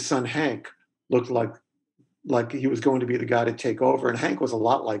his son Hank looked like he was going to be the guy to take over. And Hank was a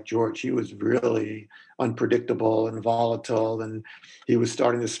lot like George. He was really unpredictable and volatile, and he was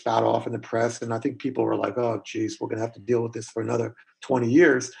starting to spout off in the press. And I think people were like, oh, geez, we're going to have to deal with this for another 20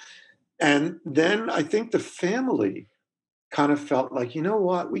 years. And then I think the family kind of felt like, you know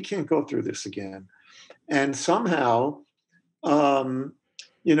what, we can't go through this again. And somehow, Hal,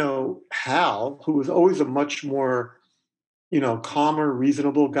 who was always a much more, calmer,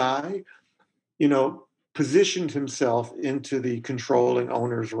 reasonable guy, positioned himself into the controlling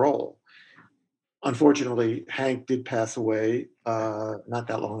owner's role. Unfortunately, Hank did pass away not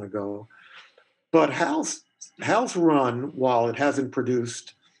that long ago. But Hal's run, while it hasn't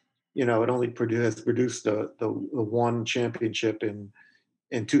produced, it only has produced the one championship in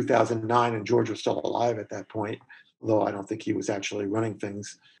 2009, and George was still alive at that point, although I don't think he was actually running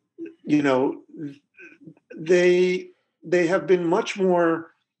things. They have been much more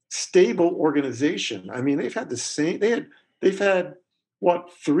stable organization. I mean, they've had they've had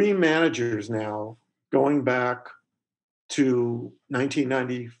 3 managers now, going back to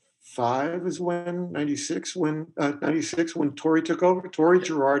 1995 is when 96 when Torre took over. Torre,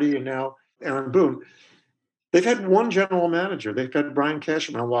 Girardi, and now Aaron Boone. They've had one general manager. They've had Brian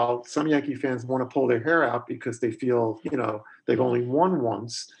Cashman. And while some Yankee fans want to pull their hair out because they feel, they've only won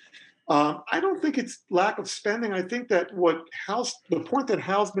once, I don't think it's lack of spending. I think that the point that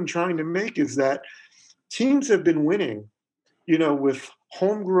Hal's been trying to make is that teams have been winning, with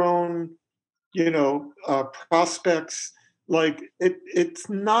homegrown, prospects. Like it's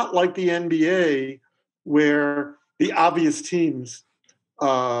not like the NBA where the obvious teams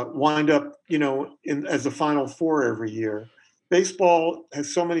wind up, as the Final Four every year. Baseball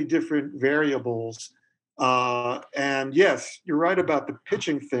has so many different variables. And yes, you're right about the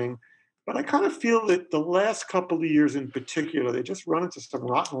pitching thing, but I kind of feel that the last couple of years in particular, they just run into some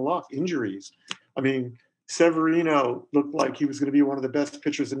rotten luck, injuries. I mean, Severino looked like he was going to be one of the best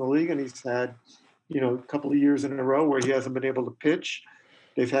pitchers in the league, and he's had, a couple of years in a row where he hasn't been able to pitch.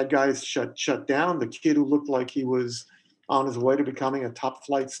 They've had guys shut down. The kid who looked like he was on his way to becoming a top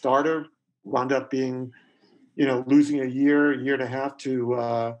flight starter wound up being, losing a year and a half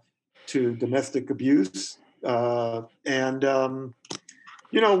to domestic abuse. We'll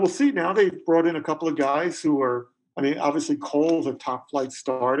see now. They've brought in a couple of guys who are, obviously Cole's a top flight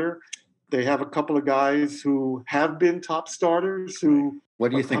starter. They have a couple of guys who have been top starters who.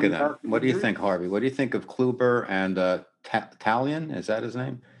 What do you think of them? What do you think, Harvey? What do you think of Kluber and Talion? Is that his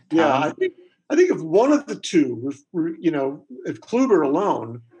name? Yeah, I think if one of the two, if Kluber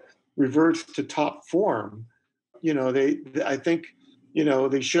alone reverts to top form, I think,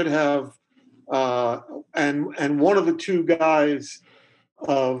 they should have, and one of the two guys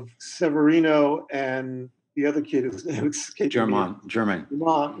of Severino and the other kid whose name escaped me. Herman.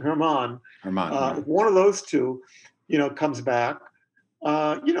 If one of those two, comes back,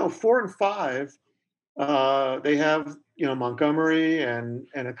 4 and 5, they have, Montgomery and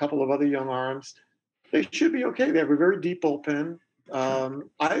a couple of other young arms. They should be okay. They have a very deep bullpen.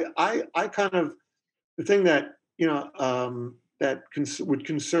 I kind of, the thing that, would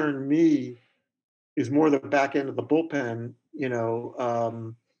concern me is more the back end of the bullpen,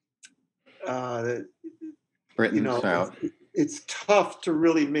 Britton's out. It's tough to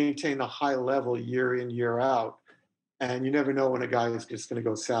really maintain a high level year in, year out. And you never know when a guy is just going to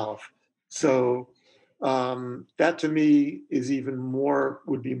go south. So that to me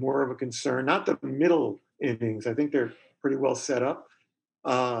would be more of a concern. Not the middle innings. I think they're pretty well set up.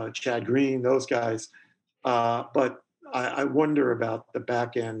 Chad Green, those guys. But I wonder about the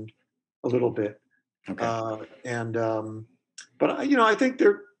back end a little bit. Okay. But I think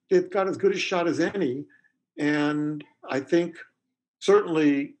they've got as good a shot as any. And I think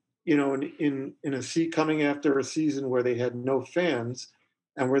certainly, in a seat coming after a season where they had no fans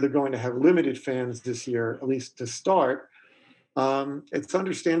and where they're going to have limited fans this year, at least to start, it's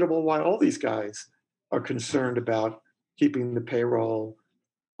understandable why all these guys are concerned about keeping the payroll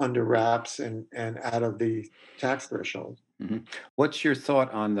under wraps and out of the tax threshold. Mm-hmm. What's your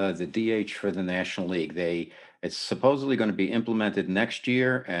thought on the DH for the National League? It's supposedly going to be implemented next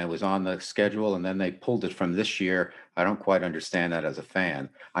year and it was on the schedule, and then they pulled it from this year. I don't quite understand that as a fan.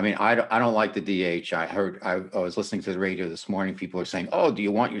 I don't like the DH. I was listening to the radio this morning. People are saying, "Oh, do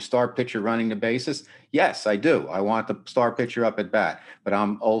you want your star pitcher running the bases?" Yes, I do. I want the star pitcher up at bat, but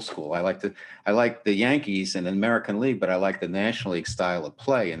I'm old school. I like the Yankees and the American League, but I like the National League style of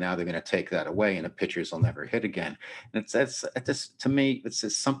play. And now they're going to take that away, and the pitchers will never hit again. And that's to me, it's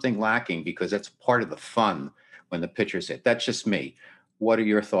just something lacking because that's part of the fun when the pitchers hit. That's just me. What are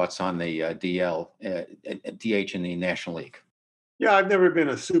your thoughts on the DH in the National League? Yeah, I've never been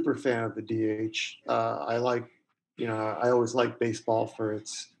a super fan of the DH. I always like baseball for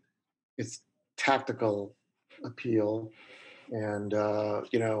its tactical appeal. And,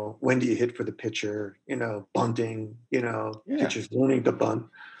 when do you hit for the pitcher, bunting, pitchers learning to bunt,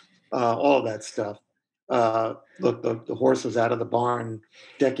 all of that stuff. Look, the horse was out of the barn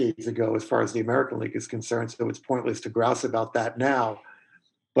decades ago as far as the American League is concerned, so it's pointless to grouse about that now.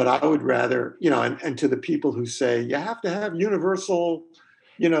 But I would rather, and to the people who say you have to have universal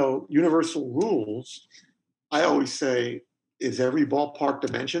rules, I always say, is every ballpark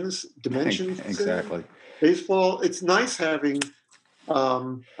dimensions? Exactly. Baseball, it's nice having,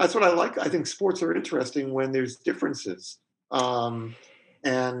 that's what I like. I think sports are interesting when there's differences. And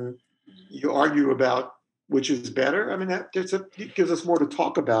you argue about which is better. It gives us more to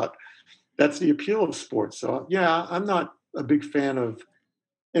talk about. That's the appeal of sports. So, yeah, I'm not a big fan of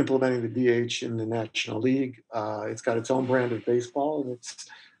implementing the DH in the National League. It's got its own brand of baseball, and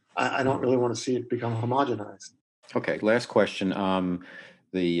I don't really want to see it become homogenized. Okay, last question.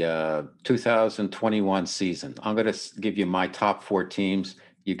 The 2021 season. I'm going to give you my top 4 teams.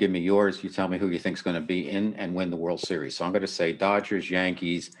 You give me yours. You tell me who you think is going to be in and win the World Series. So I'm going to say Dodgers,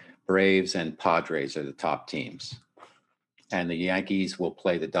 Yankees, Braves and Padres are the top teams. And the Yankees will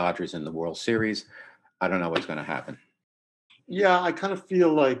play the Dodgers in the World Series. I don't know what's going to happen. Yeah, I kind of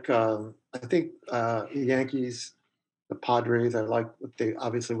feel like I think the Yankees, the Padres. I like what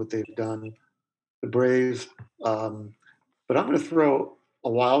they've done. The Braves, but I'm going to throw a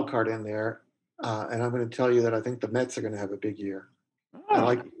wild card in there, and I'm going to tell you that I think the Mets are going to have a big year.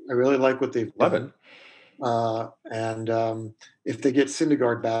 I really like what they've Love done. And if they get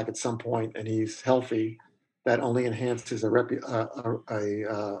Syndergaard back at some point and he's healthy, that only enhances a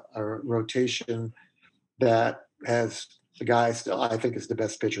rotation that has the guy still I think is the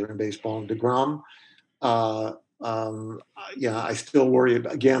best pitcher in baseball, and DeGrom. I still worry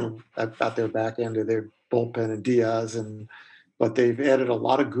again about their back end of their bullpen and Diaz, but they've added a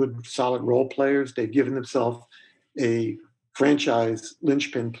lot of good, solid role players. They've given themselves a franchise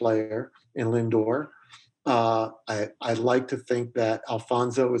linchpin player in Lindor. I'd like to think that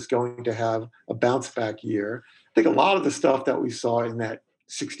Alfonso is going to have a bounce back year. I think a lot of the stuff that we saw in that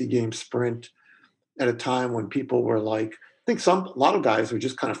 60-game sprint at a time when people were like, I think a lot of guys were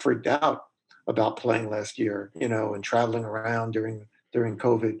just kind of freaked out about playing last year, and traveling around during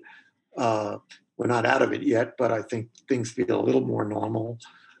COVID. We're not out of it yet, but I think things feel a little more normal.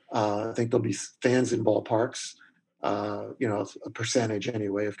 I think there'll be fans in ballparks, a percentage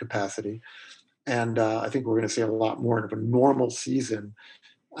anyway of capacity. And I think we're going to see a lot more of a normal season.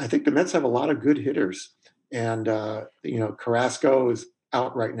 I think the Mets have a lot of good hitters. And, Carrasco is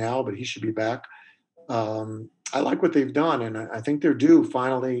out right now, but he should be back. I like what they've done, and I think they're due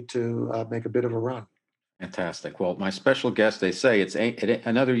finally to make a bit of a run. Fantastic. Well, my special guest, they say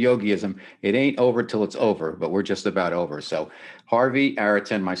another yogiism. It ain't over till it's over, but we're just about over. So Harvey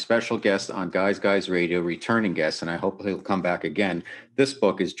Araton, my special guest on Guys Radio, returning guest, and I hope he'll come back again. This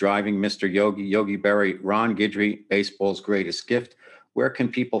book is Driving Mr. Yogi, Yogi Berra, Ron Guidry, Baseball's Greatest Gift. Where can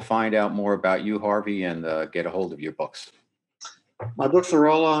people find out more about you, Harvey, and get a hold of your books? My books are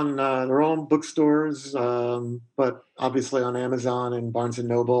all they're all in bookstores, but obviously on Amazon and Barnes &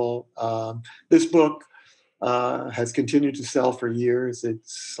 Noble. This book has continued to sell for years.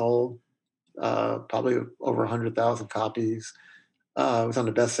 It's sold probably over 100,000 copies. It was on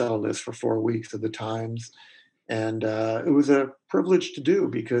the bestseller list for 4 weeks of the Times. And it was a privilege to do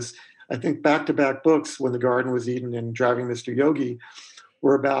because I think back-to-back books, When the Garden Was Eden and Driving Mr. Yogi,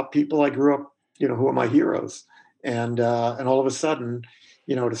 were about people I grew up, who are my heroes. And all of a sudden,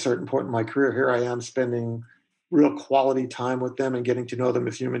 at a certain point in my career, here I am spending real quality time with them and getting to know them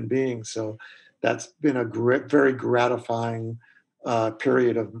as human beings. So that's been a very gratifying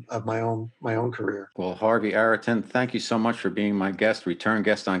period of my own career. Well, Harvey Araton, thank you so much for being my guest, return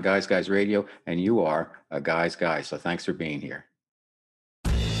guest on Guys Radio, and you are a Guy's Guy. So thanks for being here.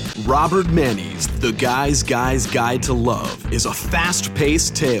 Robert Manny's The Guy's Guide to Love is a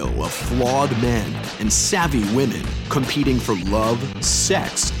fast-paced tale of flawed men and savvy women competing for love,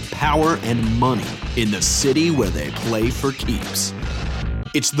 sex, power, and money in the city where they play for keeps.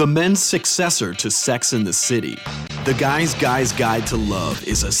 It's the men's successor to Sex and the City. The Guy's Guide to Love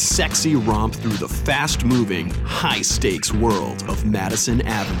is a sexy romp through the fast-moving, high-stakes world of Madison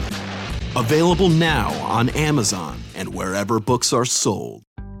Avenue. Available now on Amazon and wherever books are sold.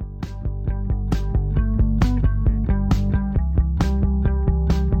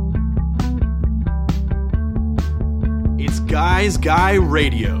 It's Guys Guy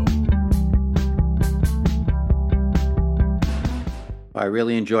Radio. I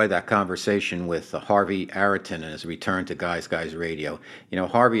really enjoyed that conversation with Harvey Araton and his return to Guys Radio.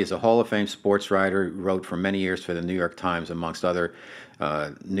 Harvey is a Hall of Fame sports writer, wrote for many years for the New York Times, amongst other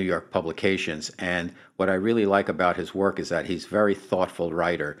New York publications. And what I really like about his work is that he's a very thoughtful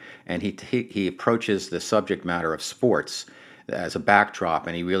writer, and he approaches the subject matter of sports as a backdrop,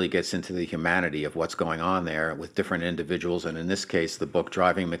 and he really gets into the humanity of what's going on there with different individuals. And in this case, the book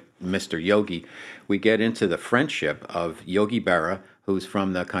Driving Mr. Yogi, we get into the friendship of Yogi Berra, who's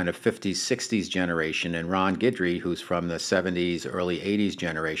from the kind of 50s, 60s generation, and Ron Guidry, who's from the 70s, early 80s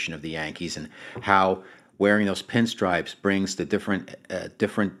generation of the Yankees, and how wearing those pinstripes brings the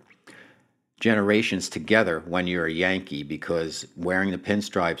different generations together when you're a Yankee, because wearing the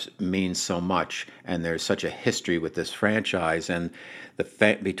pinstripes means so much, and there's such a history with this franchise, and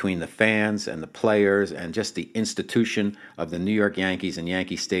between the fans and the players and just the institution of the New York Yankees and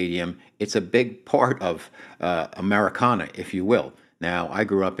Yankee Stadium. It's a big part of Americana, if you will. Now, I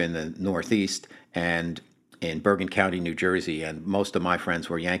grew up in the Northeast and in Bergen County, New Jersey, and most of my friends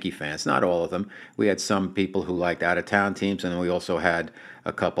were Yankee fans. Not all of them. We had some people who liked out-of-town teams, and we also had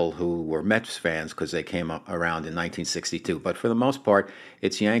a couple who were Mets fans because they came around in 1962. But for the most part,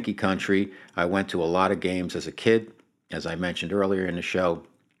 it's Yankee country. I went to a lot of games as a kid, as I mentioned earlier in the show.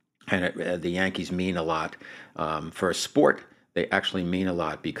 And the Yankees mean a lot. For a sport, they actually mean a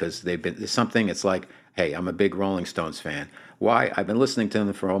lot because they've been something. It's like, hey, I'm a big Rolling Stones fan. Why? I've been listening to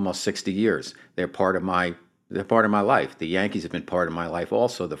them for almost 60 years. They're part of my life. The Yankees have been part of my life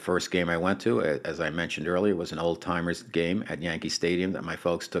also. The first game I went to, as I mentioned earlier, was an old-timers game at Yankee Stadium that my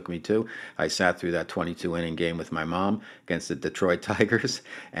folks took me to. I sat through that 22-inning game with my mom against the Detroit Tigers,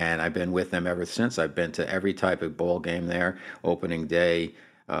 and I've been with them ever since. I've been to every type of ball game there, opening day,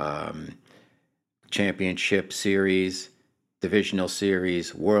 championship series, divisional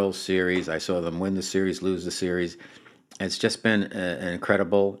series, World Series. I saw them win the series, lose the series. It's just been an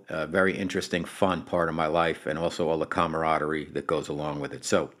incredible, very interesting, fun part of my life, and also all the camaraderie that goes along with it.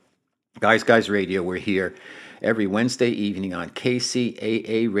 So, Guys Radio, we're here every Wednesday evening on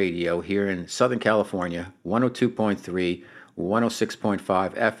KCAA Radio here in Southern California, 102.3,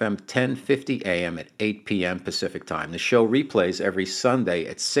 106.5 FM, 1050 AM at 8 p.m. Pacific Time. The show replays every Sunday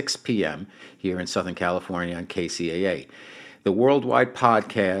at 6 p.m. here in Southern California on KCAA. The worldwide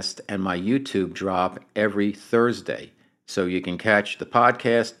podcast and my YouTube drop every Thursday. So you can catch the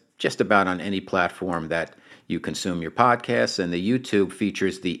podcast just about on any platform that you consume your podcasts, and the YouTube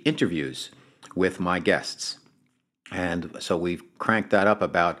features the interviews with my guests. And so we've cranked that up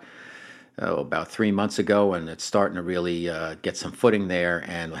about 3 months ago, and it's starting to really get some footing there,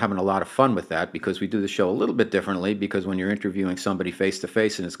 and having a lot of fun with that because we do the show a little bit differently, because when you're interviewing somebody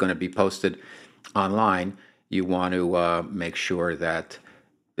face-to-face and it's going to be posted online, you want to make sure that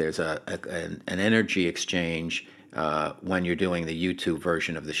there's an energy exchange when you're doing the YouTube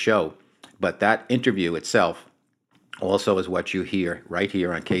version of the show. But that interview itself also is what you hear right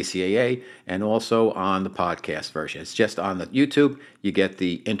here on KCAA and also on the podcast version. It's just on the YouTube, you get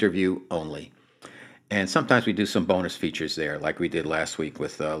the interview only. And sometimes we do some bonus features there, like we did last week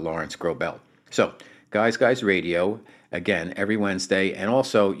with Lawrence Grobel. So, Guys Radio, again, every Wednesday. And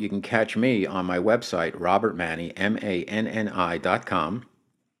also, you can catch me on my website, robertmanni, MANNI.com.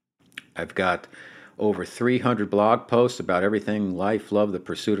 I've got over 300 blog posts about everything, life, love, the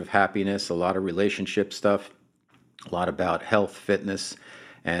pursuit of happiness, a lot of relationship stuff, a lot about health, fitness,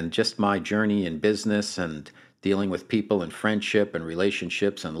 and just my journey in business and dealing with people and friendship and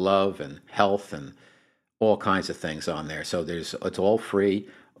relationships and love and health and all kinds of things on there. So it's all free,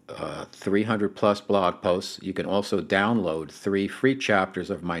 300 plus blog posts. You can also download 3 free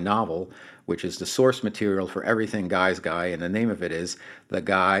chapters of my novel, which is the source material for everything Guy, and the name of it is The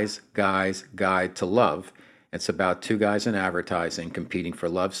Guy's Guide to Love. It's about 2 guys in advertising competing for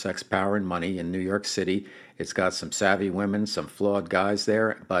love, sex, power, and money in New York City. It's got some savvy women, some flawed guys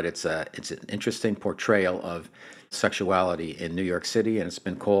there, but it's an interesting portrayal of sexuality in New York City, and it's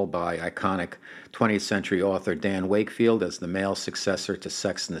been called by iconic 20th century author Dan Wakefield as the male successor to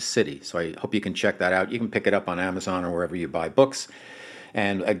Sex and the City. So I hope you can check that out. You can pick it up on Amazon or wherever you buy books.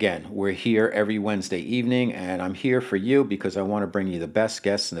 And again, we're here every Wednesday evening, and I'm here for you because I want to bring you the best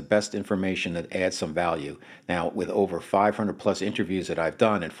guests and the best information that adds some value. Now, with over 500 plus interviews that I've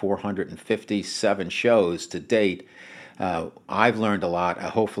done and 457 shows to date, I've learned a lot.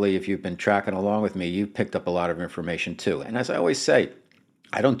 Hopefully, if you've been tracking along with me, you've picked up a lot of information too. And as I always say,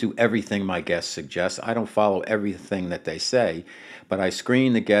 I don't do everything my guests suggest. I don't follow everything that they say, but I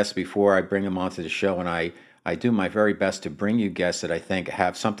screen the guests before I bring them onto the show, and I do my very best to bring you guests that I think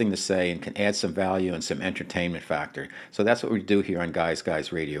have something to say and can add some value and some entertainment factor. So that's what we do here on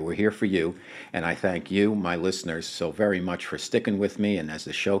Guys Radio. We're here for you, and I thank you, my listeners, so very much for sticking with me. And as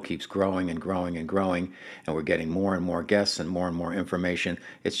the show keeps growing and growing and growing, and we're getting more and more guests and more information,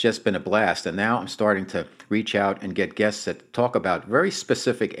 it's just been a blast. And now I'm starting to reach out and get guests that talk about very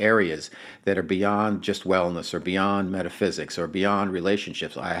specific areas that are beyond just wellness or beyond metaphysics or beyond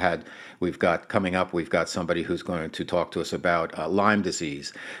relationships. We've got somebody who's going to talk to us about Lyme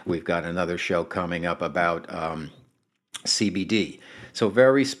disease. We've got another show coming up about CBD. So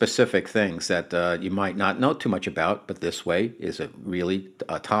very specific things that you might not know too much about, but this way is a really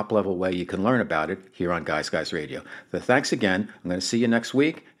top-level way you can learn about it here on Guys Radio. So thanks again. I'm going to see you next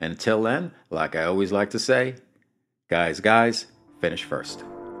week. And until then, like I always like to say, guys, finish first.